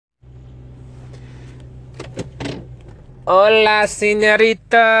Hola,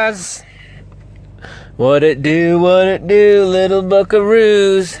 señoritas. What it do, little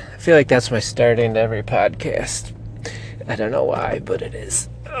buckaroos. I feel like that's my starting to every podcast. I don't know why, but it is.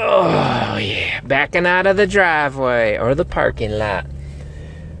 Oh, yeah. Backing out of the driveway or the parking lot.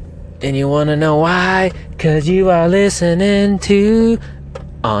 And you want to know why? Because you are listening to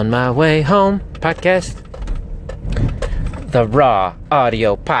On My Way Home podcast. The Raw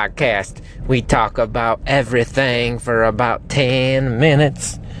Audio Podcast. We talk about everything for about 10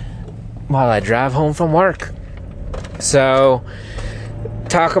 minutes while I drive home from work. So,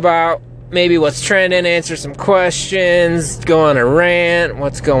 talk about maybe what's trending, answer some questions, go on a rant,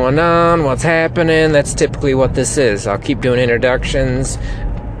 what's going on, what's happening. That's typically what this is. I'll keep doing introductions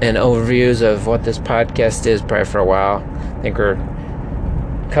and overviews of what this podcast is probably for a while. I think we're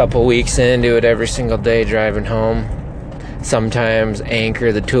a couple weeks into it every single day driving home. Sometimes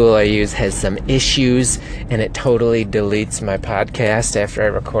Anchor, the tool I use, has some issues and it totally deletes my podcast after I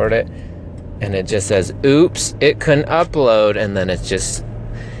record it. And it just says, oops, it couldn't upload. And then it's just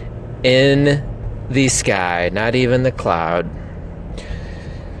in the sky, not even the cloud.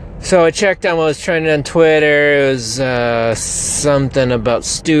 So I checked on what was trending on Twitter. It was something about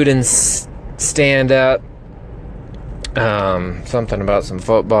students stand up. Something about some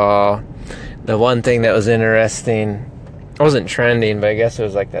football. The one thing that was interesting, it wasn't trending, but I guess it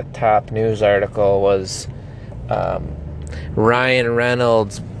was like the top news article, was Ryan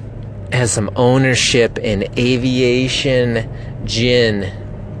Reynolds has some ownership in Aviation Gin,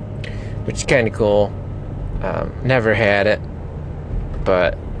 which is kind of cool. Never had it,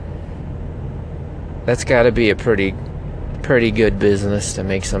 but that's got to be a pretty good business to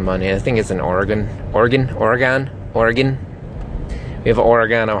make some money. I think it's in Oregon. We have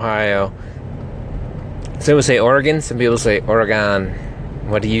Oregon, Ohio. Some people say Oregon, some people say Oregon.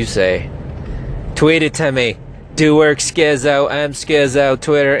 What do you say? Tweet it to me. Do work Skizzo. I'm Skizzo.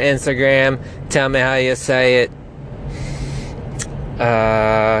 Twitter, Instagram. Tell me how you say it.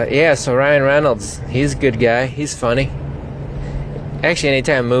 Yeah, so Ryan Reynolds, he's a good guy. He's funny. Actually,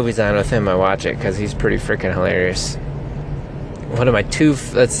 anytime a movie's on with him, I watch it because he's pretty freaking hilarious. One of my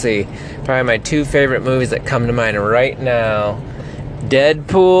probably my two favorite movies that come to mind right now.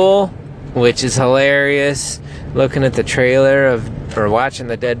 Deadpool, which is hilarious. Looking at the trailer or watching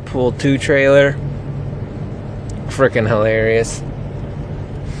the Deadpool 2 trailer, freaking hilarious.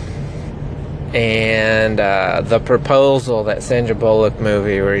 And The Proposal, that Sandra Bullock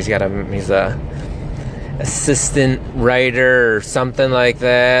movie where he's a assistant writer or something like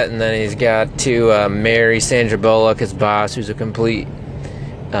that, and then he's got to marry Sandra Bullock, his boss, who's a complete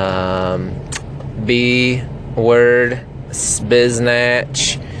B-word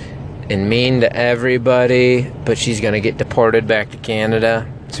biznatch and mean to everybody, but she's gonna get deported back to Canada,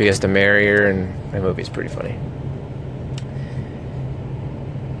 so he has to marry her, and that movie's pretty funny.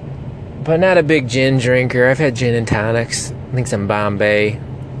 But not a big gin drinker. I've had gin and tonics. I think some Bombay.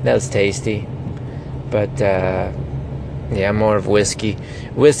 That was tasty. But yeah, I'm more of whiskey.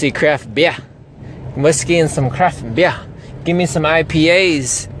 Whiskey, craft beer. Whiskey and some craft beer. Give me some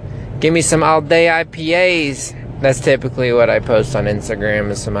IPAs. Give me some all-day IPAs. That's typically what I post on Instagram,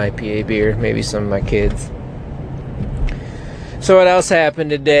 is some IPA beer, maybe some of my kids. So what else happened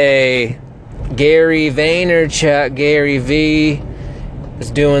today? Gary Vaynerchuk, Gary V, is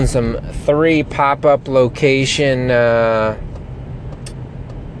doing some 3 pop-up location,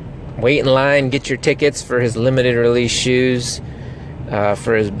 wait in line, get your tickets for his limited release shoes,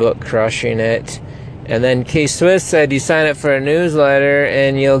 for his book, Crushing It. And then K-Swiss said you sign up for a newsletter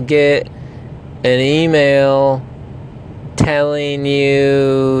and you'll get an email telling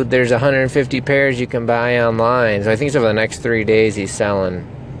you there's 150 pairs you can buy online. So I think it's over the next 3 days he's selling.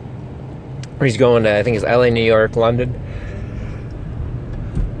 Or he's going to, I think it's LA, New York, London.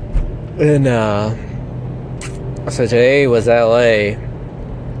 And so today was LA.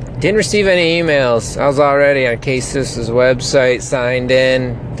 Didn't receive any emails. I was already on K-Swiss's website, signed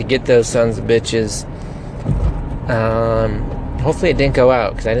in to get those sons of bitches. Hopefully it didn't go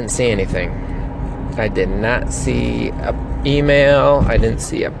out because I didn't see anything. I did not see an email. I didn't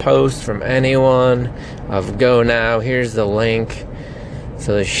see a post from anyone of go now, here's the link.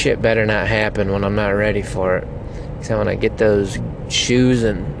 So this shit better not happen when I'm not ready for it. Because I want to get those shoes,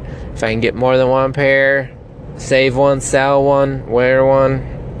 and if I can get more than one pair, save one, sell one, wear one.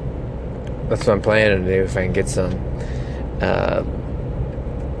 That's what I'm planning to do if I can get some.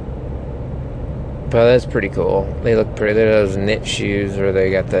 But that's pretty cool. They look pretty. They're those knit shoes where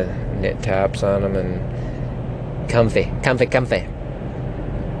they got the knit tops on them and comfy.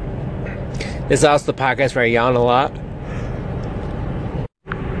 This is also the podcast where I yawn a lot.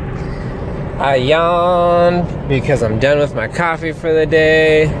 I yawned because I'm done with my coffee for the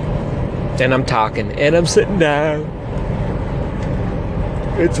day. And I'm talking. And I'm sitting down.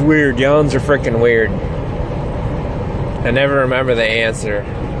 It's weird. Yawns are freaking weird. I never remember the answer.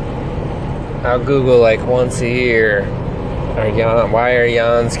 I'll Google like once a year. Why are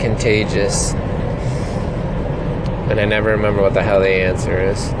yawns contagious? And I never remember what the hell the answer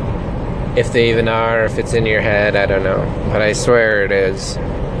is. If they even are, if it's in your head, I don't know. But I swear it is.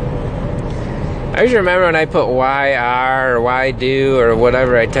 I always remember when I put why are or why do or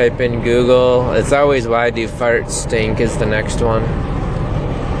whatever I type in Google, it's always why do farts stink is the next one.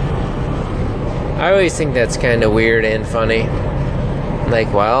 I always think that's kind of weird and funny.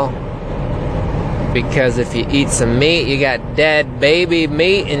 Like, well, because if you eat some meat, you got dead baby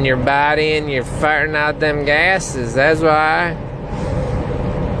meat in your body and you're farting out them gases. That's why.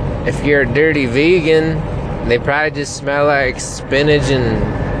 If you're a dirty vegan, they probably just smell like spinach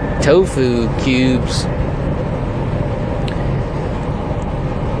and tofu cubes.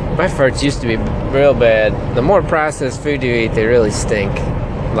 My farts used to be real bad. The more processed food you eat, they really stink.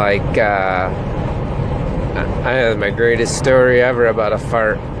 Like, I had my greatest story ever about a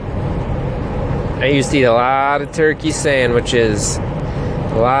fart. I used to eat a lot of turkey sandwiches.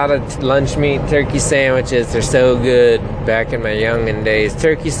 A lot of lunch meat turkey sandwiches. They're so good back in my youngin' days.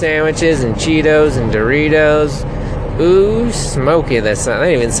 Turkey sandwiches and Cheetos and Doritos. Ooh, smoky. That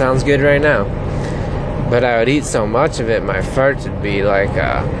even sounds good right now. But I would eat so much of it, my farts would be like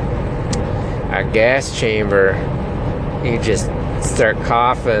a gas chamber. You just start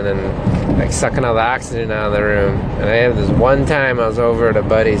coughing and like sucking all the oxygen out of the room. And I had this one time I was over at a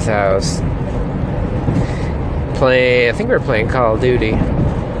buddy's house I think we were playing Call of Duty.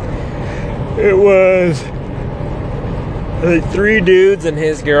 It was like 3 dudes and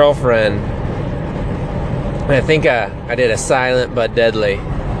his girlfriend. And I think I did a silent but deadly.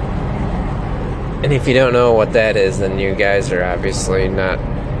 And if you don't know what that is, then you guys are obviously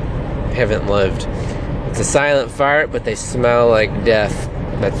haven't lived. It's a silent fart, but they smell like death.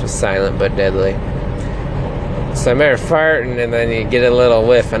 That's what's silent but deadly. So I remember farting, and then you get a little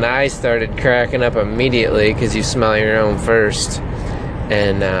whiff, and I started cracking up immediately because you smell your own first.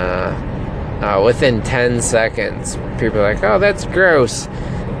 And within 10 seconds, people are like, oh, that's gross.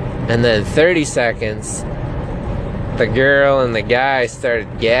 And then 30 seconds, the girl and the guy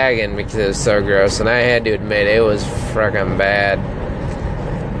started gagging because it was so gross. And I had to admit, it was fucking bad.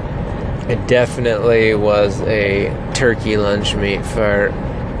 It definitely was a turkey lunch meat fart.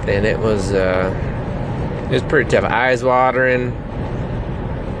 And it was pretty tough. Eyes watering.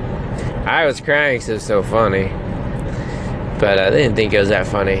 I was crying because it was so funny. But I didn't think it was that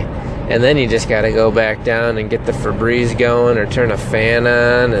funny. And then you just got to go back down and get the Febreze going or turn a fan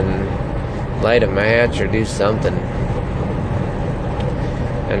on and light a match or do something.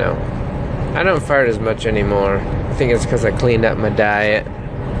 I know. I don't fart as much anymore. I think it's because I cleaned up my diet.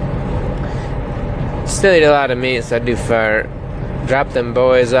 Still eat a lot of meat, so I do fart. Drop them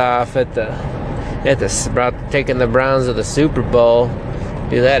boys off taking the Browns to the Super Bowl.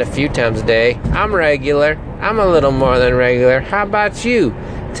 Do that a few times a day. I'm regular. I'm a little more than regular. How about you?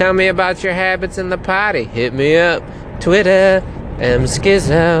 Tell me about your habits in the potty. Hit me up. Twitter.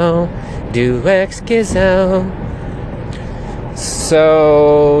 mskizzo. Do xskizzo.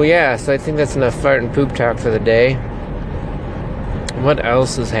 So I think that's enough fart and poop talk for the day. What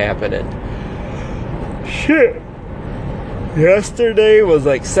else is happening? Shit. Yesterday was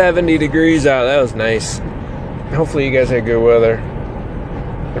like 70 degrees out. That was nice. Hopefully you guys had good weather.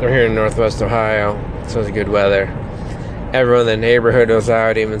 We're here in Northwest Ohio, so it was good weather. Everyone in the neighborhood was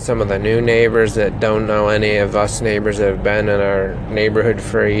out, even some of the new neighbors that don't know any of us neighbors that have been in our neighborhood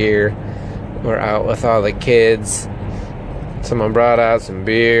for a year. We're out with all the kids. Someone brought out some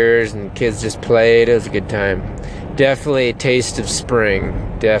beers and kids just played. It was a good time. Definitely a taste of spring.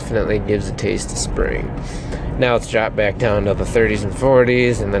 Definitely gives a taste of spring. Now it's dropped back down to the 30s and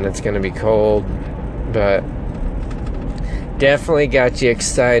 40s, and then it's going to be cold. But definitely got you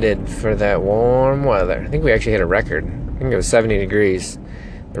excited for that warm weather. I think we actually hit a record. I think it was 70 degrees.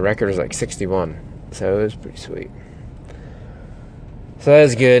 The record was like 61. So it was pretty sweet. So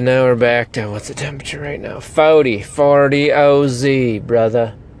that's good. Now we're back to, what's the temperature right now? 40 OZ,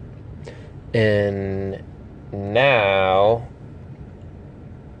 brother. And now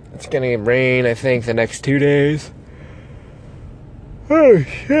it's gonna rain, I think, the next 2 days. Oh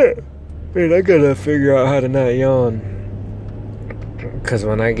shit. Man, I gotta figure out how to not yawn. Because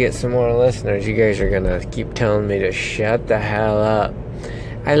when I get some more listeners, you guys are gonna keep telling me to shut the hell up.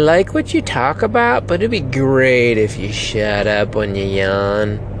 I like what you talk about, but it'd be great if you shut up when you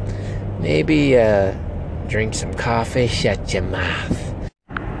yawn. Maybe drink some coffee, shut your mouth.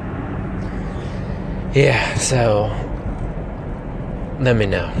 Yeah, so let me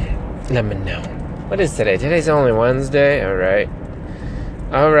know. What is today? Today's only Wednesday. All right.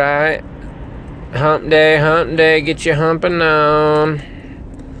 Hump day. Get you humping on.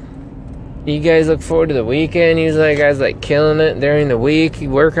 You guys look forward to the weekend? Usually guys like killing it during the week. You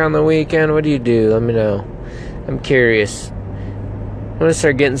work on the weekend. What do you do? Let me know. I'm curious. I'm going to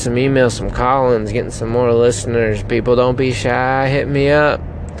start getting some emails, some call-ins, getting some more listeners. People, don't be shy. Hit me up.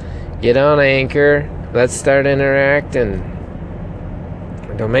 Get on Anchor. Let's start interacting.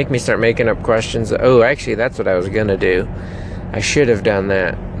 Don't make me start making up questions. Oh, actually, that's what I was going to do. I should have done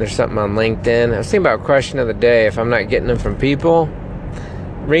that. There's something on LinkedIn. I was thinking about question of the day. If I'm not getting them from people,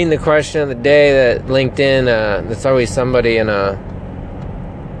 reading the question of the day that LinkedIn, that's always somebody in a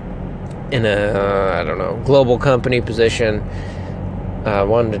I don't know, global company position.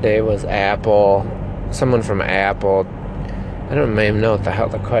 One today was Apple. Someone from Apple. I don't even know what the hell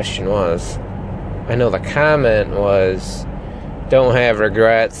the question was. I know the comment was, don't have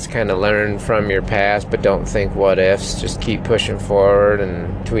regrets, kind of learn from your past, but don't think what ifs. Just keep pushing forward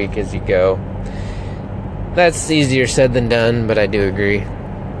and tweak as you go. That's easier said than done, but I do agree.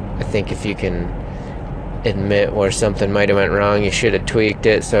 I think if you can admit where something might have went wrong, you should have tweaked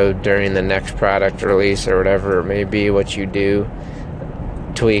it, so during the next product release or whatever it may be what you do,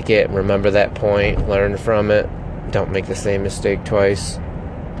 tweak it, remember that point, learn from it, don't make the same mistake twice.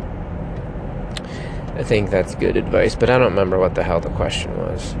 I think that's good advice, but I don't remember what the hell the question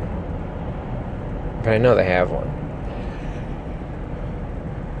was. But I know they have one.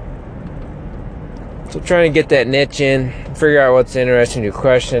 So trying to get that niche in, figure out what's interesting to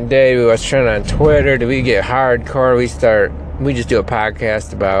question a day, what's trending on Twitter. Do we get hardcore? We just do a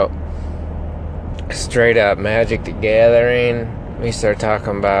podcast about straight up Magic the Gathering. We start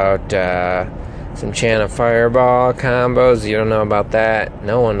talking about some Channel Fireball combos. You don't know about that?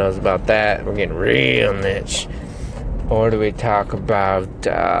 No one knows about that. We're getting real niche. Or do we talk about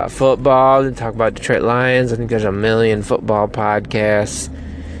football? We talk about Detroit Lions. I think there's a million football podcasts.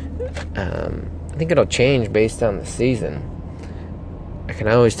 I think it'll change based on the season. I can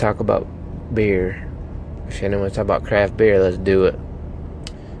always talk about beer. If anyone wants to talk about craft beer, let's do it.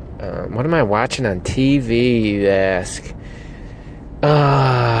 What am I watching on TV, you ask?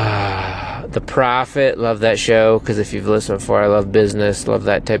 The Profit. Love that show, because if you've listened before, I love business, love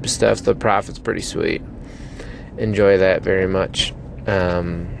that type of stuff. The Profit's pretty sweet. Enjoy that very much.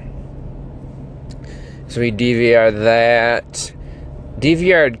 So we DVR that.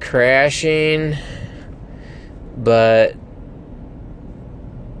 DVR'd Crashing, but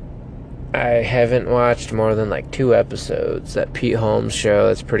I haven't watched more than like 2 episodes. That Pete Holmes show,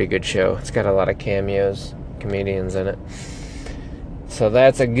 that's a pretty good show. It's got a lot of cameos, comedians in it. So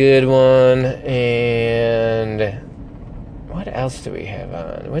that's a good one. And what else do we have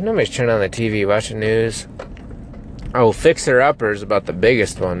on? When nobody's turning on the TV, watching news. Oh, Fixer Upper is about the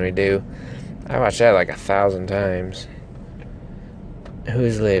biggest one we do. I watched that like 1,000 times.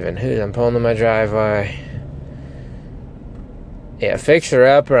 Who's leaving? I'm pulling in my driveway. Yeah, Fixer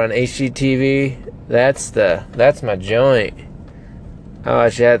Upper on HGTV. That's my joint. I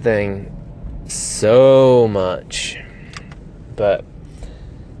watch that thing so much. But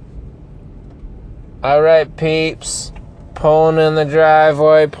alright, peeps. Pulling in the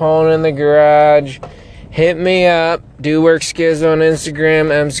driveway, pulling in the garage. Hit me up. Do Work Skizzo on Instagram,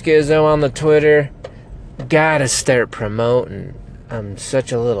 mskizzo on the Twitter. Gotta start promoting. I'm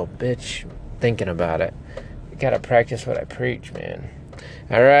such a little bitch thinking about it. Gotta practice what I preach, man.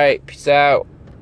 Alright, peace out.